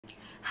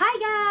Hi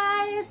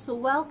guys!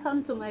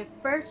 Welcome to my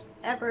first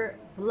ever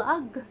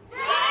vlog.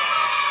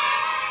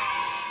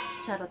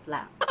 Charot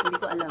lang. Hindi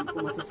ko alam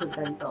kung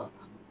masusundan to.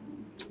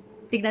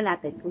 Tignan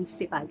natin kung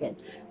sisipagin.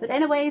 But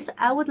anyways,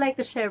 I would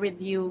like to share with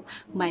you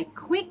my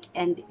quick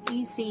and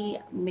easy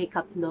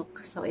makeup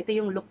look. So ito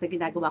yung look na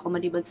ginagawa ko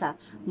maliban sa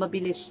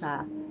mabilis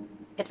siya.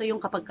 Ito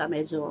yung kapag ka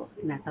medyo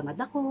tinatamad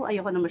ako,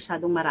 ayoko na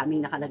masyadong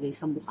maraming nakalagay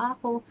sa mukha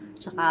ko.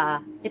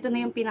 Tsaka ito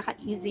na yung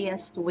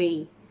pinaka-easiest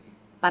way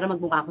para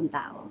magmukha akong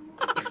tao.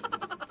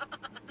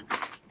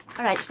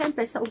 Alright,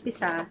 syempre sa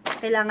umpisa,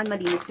 kailangan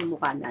malinis yung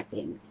mukha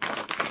natin.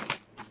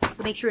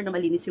 So make sure na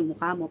malinis yung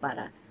mukha mo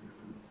para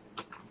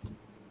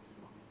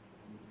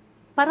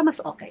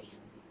mas okay.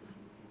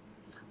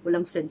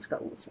 Walang sense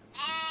kausap.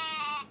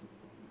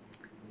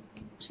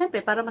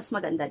 Syempre, para mas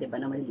maganda, di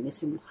ba, na malinis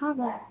yung mukha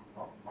mo.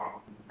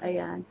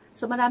 Ayan.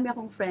 So marami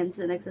akong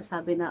friends na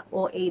nagsasabi na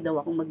OA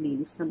daw akong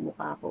maglinis ng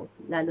mukha ko.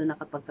 Lalo na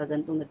kapag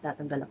kagantong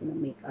nagtatanggal ako ng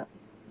makeup.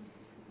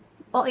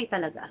 OA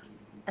talaga.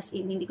 As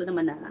in, hindi ko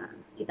naman na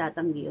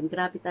itatanggi yun.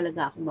 Grabe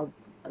talaga ako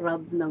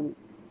mag-rub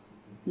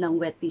ng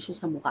wet tissue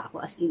sa mukha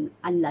ko. As in,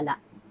 anlala.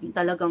 Yung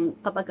talagang,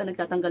 kapag ka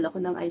nagtatanggal ako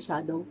ng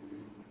eyeshadow,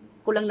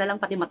 kulang na lang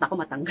pati mata ko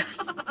matanggal.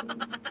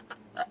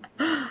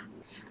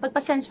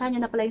 Pagpasensya nyo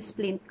na pala yung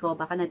splint ko,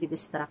 baka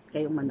nadidistract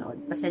kayong manood.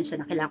 Pasensya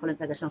na, kailangan ko lang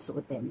talaga siyang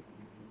suotin.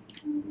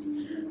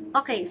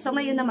 Okay, so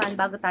ngayon naman,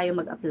 bago tayo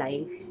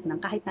mag-apply ng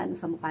kahit na ano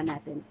sa mukha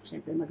natin,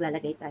 syempre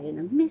maglalagay tayo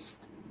ng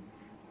mist.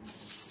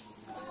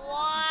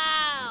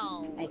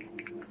 Wow! Ay.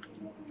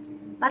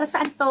 Para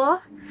saan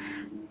to?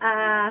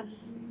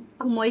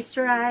 Pang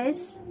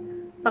moisturize,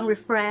 pang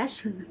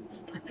refresh.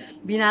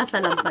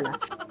 Binasa lang pala.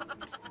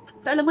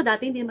 Pero alam mo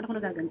dati, hindi naman ako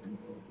nagaganto.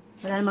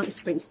 Wala namang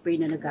spray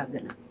na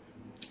nagagana.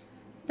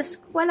 Tapos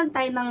kuha lang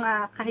tayo ng,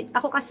 kahit,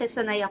 ako kasi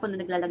sanay ako na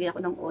naglalagay ako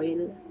ng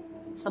oil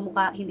sa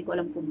mukha, hindi ko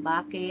alam kung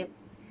bakit.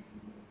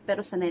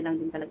 Pero sanay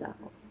lang din talaga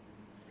ako.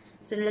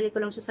 So nilagay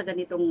ko lang siya sa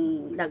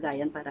ganitong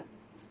lagayan para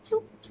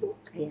chuk, chuk.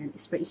 Ayan,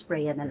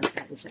 spray-sprayan na lang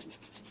tayo dyan.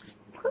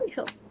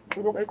 So,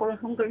 ilagay ko lang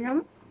yung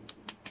ganyan.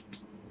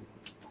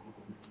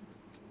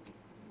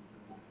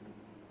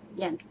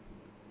 Yan.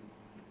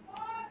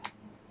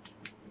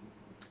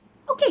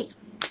 Okay.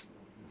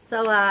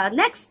 So,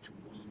 next,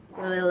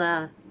 we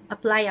will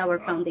apply our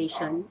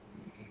foundation.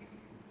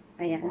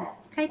 Ayan.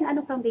 Kahit na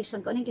anong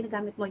foundation ko, anong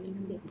ginagamit mo, yun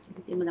hindi.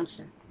 Hindi mo lang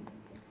siya.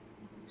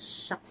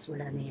 Shucks,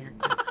 wala na yan.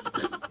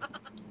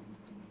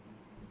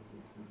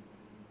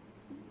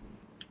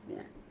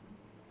 Ayan.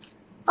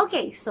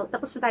 Okay, so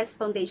tapos na tayo sa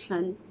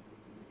foundation.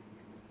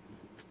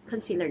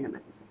 Concealer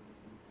naman.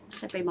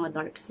 Siyempre yung mga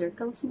dark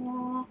circles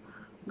mo.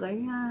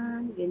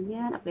 Ganyan,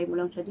 ganyan. Apply mo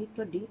lang siya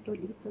dito, dito,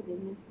 dito,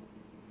 ganyan.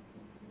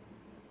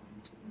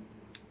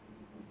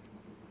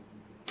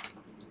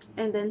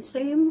 And then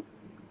same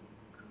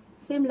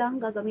lang,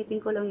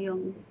 gagamitin ko lang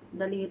yung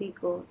daliri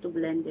ko to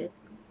blend it.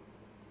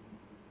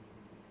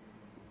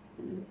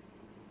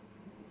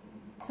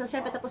 So,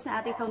 syempre tapos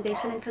na ating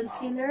foundation and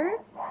concealer.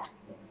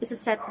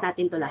 Isa-set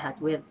natin to lahat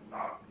with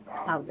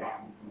powder.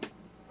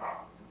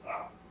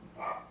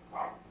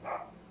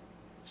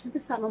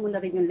 Syempre sama mo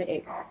na rin yung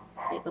leeg.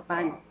 Ito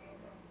paano.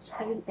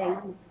 Tsaka yung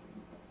tenga mo.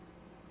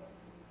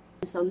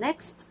 So,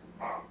 next,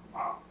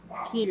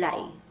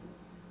 kilay.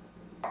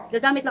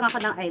 Gagamit lang ako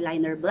ng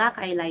eyeliner, black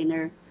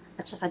eyeliner,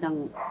 at saka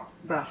ng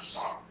brush.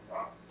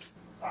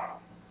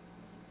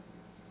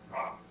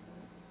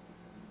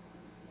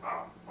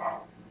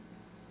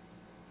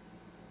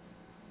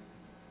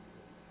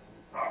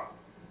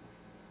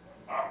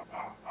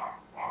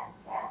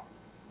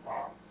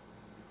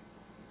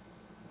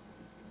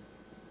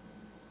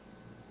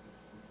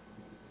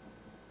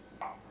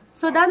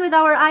 So, done with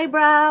our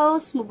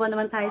eyebrows. Move on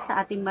naman tayo sa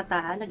ating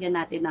mata. Lagyan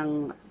natin ng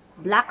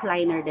black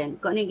liner din.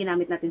 Kung ano yung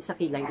ginamit natin sa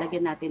kilay,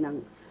 lagyan natin ng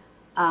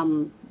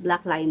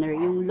black liner.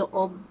 Yung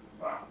loob,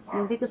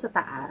 yung dito sa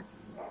taas.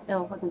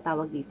 Ewan ko itong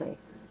tawag dito eh.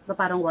 So,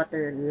 parang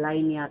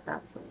waterline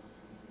yata. So,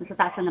 nasa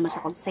taas na naman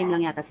siya. Same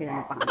lang yata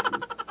sila ng pangalan.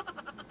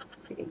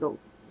 Sige,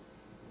 go.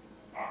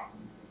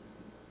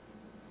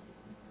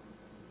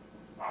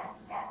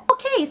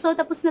 Okay, so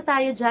tapos na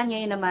tayo dyan.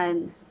 Ngayon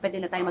naman,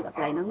 pwede na tayo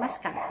mag-apply ng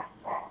mascara.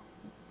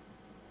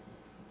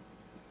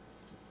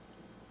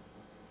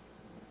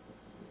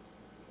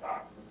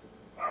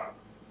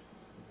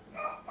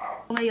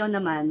 Ngayon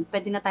naman,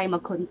 pwede na tayo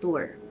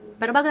mag-contour.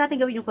 Pero bago natin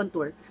gawin yung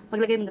contour,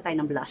 maglagay muna tayo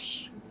ng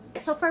blush.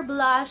 So for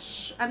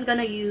blush, I'm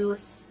gonna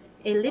use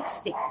a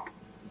lipstick.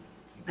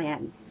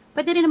 Ayan.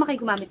 Pwede rin naman kayo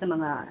gumamit ng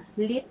mga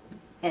lip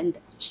and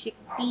cheek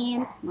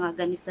tint,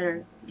 mga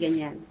ganito,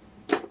 ganyan.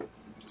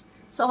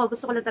 So ako,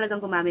 gusto ko lang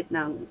talagang gumamit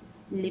ng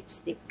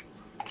lipstick.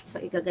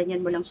 So igaganyan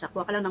mo lang siya.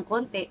 Kuha ka lang ng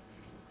konti,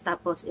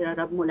 tapos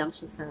irarub mo lang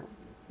siya sa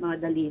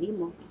mga daliri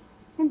mo.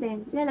 And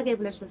then, ilalagay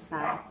mo lang siya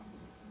sa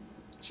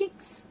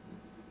cheeks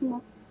mo.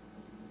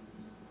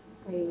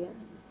 Kaya,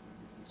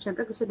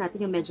 syempre gusto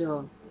natin yung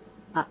medyo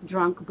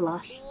drunk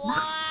blush.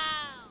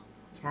 Wow!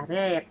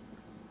 Charet.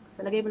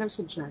 So, lagay mo lang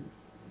siya dyan.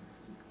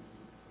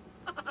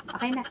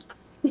 Okay na.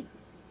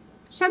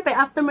 Syempre,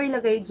 after mo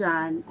ilagay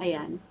dyan,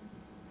 ayan.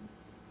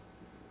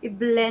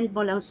 i-blend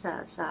mo lang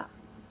siya sa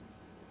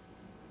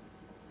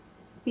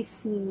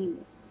pisngi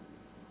mo.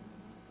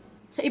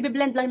 So,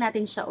 i-blend lang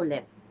natin siya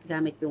ulit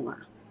gamit yung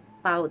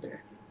powder.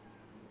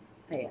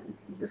 Ayan.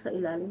 Dito sa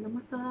ilalim ng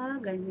mata,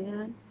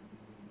 ganyan.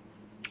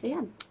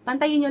 Ayan.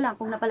 Pantayin nyo lang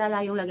kung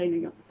napalala yung lagay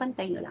nyo.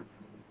 Pantayin nyo lang.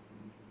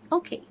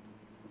 Okay.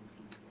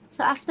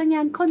 So, after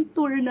nyan,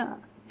 contour na.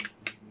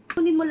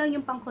 Kunin mo lang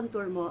yung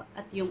pang-contour mo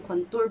at yung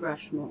contour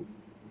brush mo.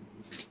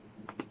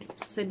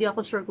 So, hindi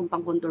ako sure kung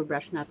pang-contour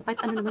brush na to.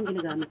 Kahit ano naman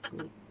ginagamit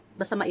ko.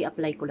 Basta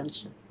mai-apply ko lang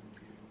siya.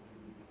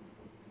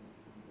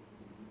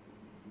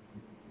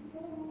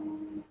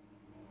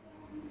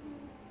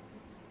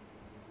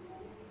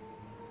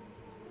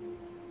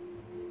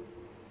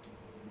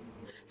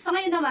 So,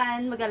 ngayon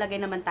naman,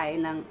 maglalagay naman tayo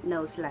ng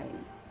nose line.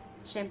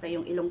 Siyempre,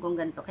 yung ilong kong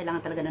ganito,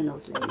 kailangan talaga ng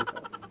nose line ito.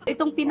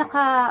 Itong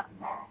pinaka,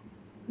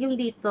 yung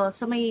dito,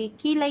 so may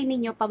kilay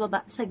ninyo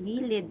pababa sa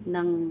gilid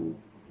ng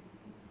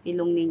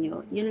ilong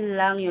ninyo. Yun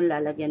lang yung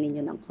lalagyan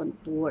ninyo ng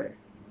contour.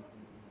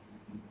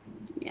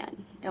 Yan.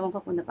 Ewan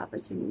ko kung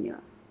napapansin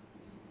ninyo.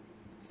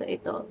 So,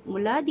 ito.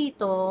 Mula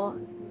dito,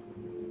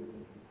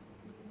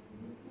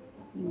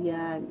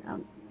 yan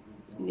ang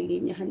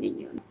lilinyahan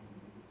ninyo.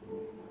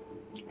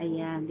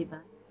 Ayan, di ba?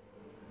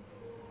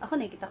 Ako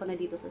nakikita ko na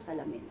dito sa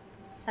salamin.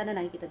 Sana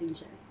nakikita din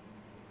siya.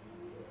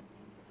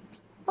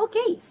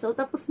 Okay, so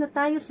tapos na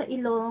tayo sa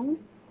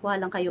ilong. Kuha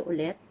lang kayo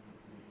ulit.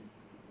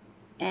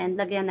 And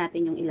lagyan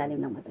natin yung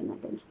ilalim ng mata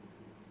natin.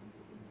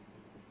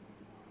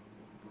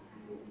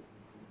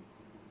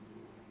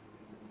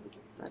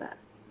 Para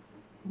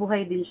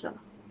buhay din siya.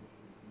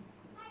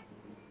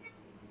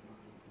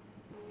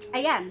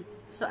 Ayan.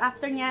 So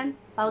after nyan,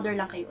 powder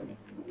lang kayo ulit.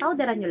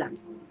 Powderan nyo lang.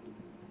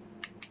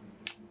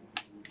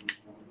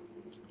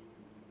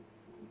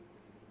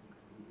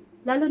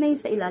 Lalo na yung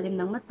sa ilalim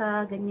ng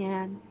mata,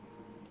 ganyan.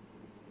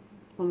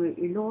 Kung may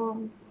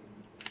ilong,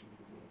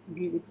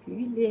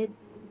 gilid-gilid.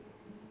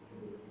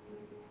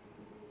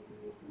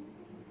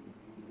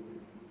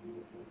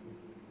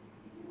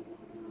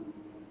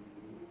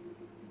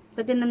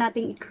 Pwede na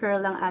nating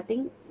i-curl ang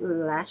ating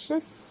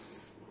lashes.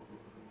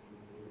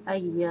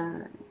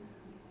 Ayan.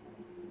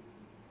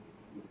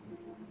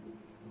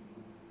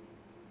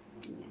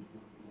 Ayan.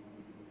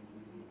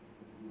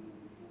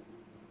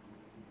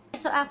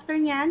 So, after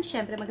nyan,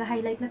 syempre,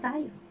 mag-highlight na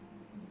tayo.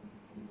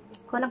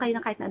 Kuha lang kayo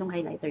ng kahit na anong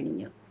highlighter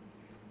ninyo.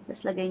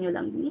 Tapos, lagay nyo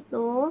lang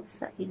dito,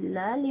 sa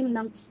ilalim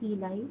ng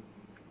kilay.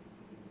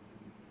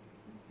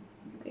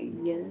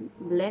 Ayan.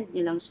 Blend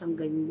nyo lang siyang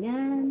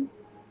ganyan.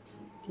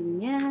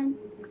 Ganyan.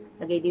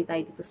 Lagay din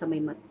tayo dito sa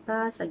may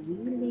mata, sa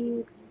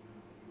gilid.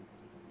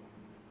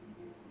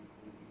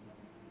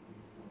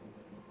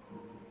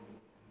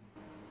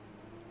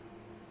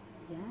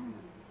 Yan.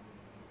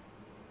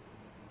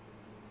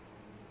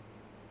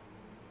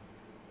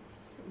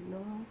 Sa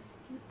ilong,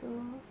 dito.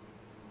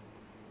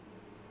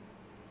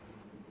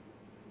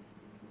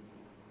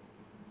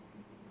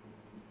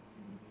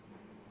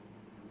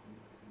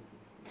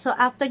 So,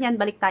 after nyan,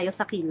 balik tayo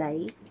sa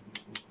kilay.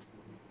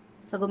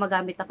 So,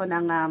 gumagamit ako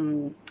ng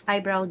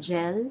eyebrow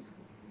gel.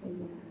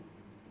 Ayan.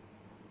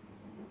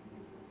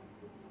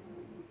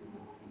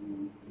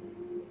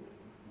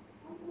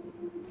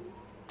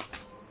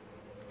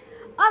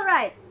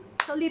 Alright.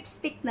 So,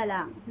 lipstick na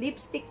lang.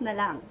 Lipstick na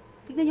lang.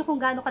 Tignan nyo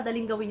kung gaano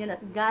kadaling gawin yan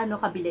at gaano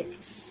kabilis.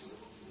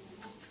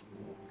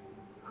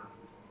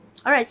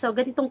 Alright. So,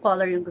 ganitong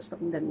color yung gusto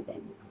kong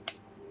gamitin.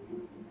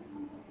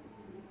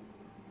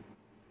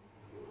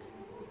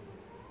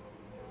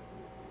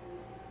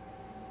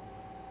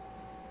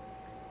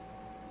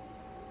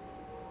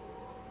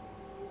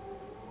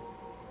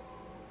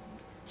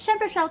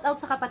 Siyempre, shoutout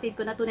sa kapatid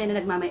ko na tunay na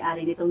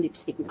nagmamay-ari nitong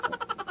lipstick na to.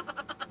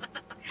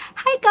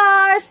 Hi,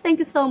 Cars! Thank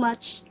you so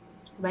much.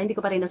 Diba, hindi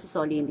ko pa rin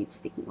nasusoli yung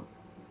lipstick mo.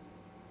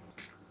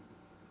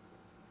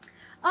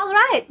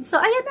 Alright! So,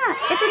 ayan na.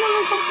 Ito na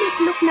yung complete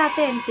look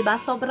natin. Diba?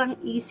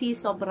 Sobrang easy,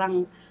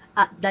 sobrang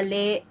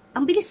dali.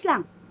 Ang bilis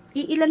lang.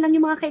 Iilan lang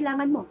yung mga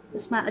kailangan mo.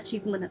 Tapos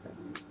ma-achieve mo na to.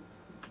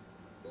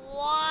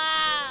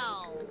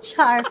 Wow!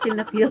 Char, feel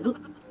na feel.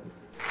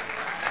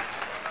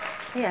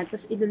 Ayan,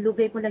 tapos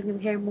ilulugay mo lang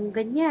yung hair mong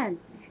ganyan.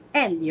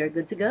 And you're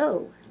good to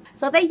go.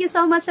 So, thank you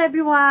so much,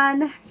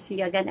 everyone.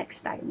 See you again next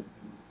time.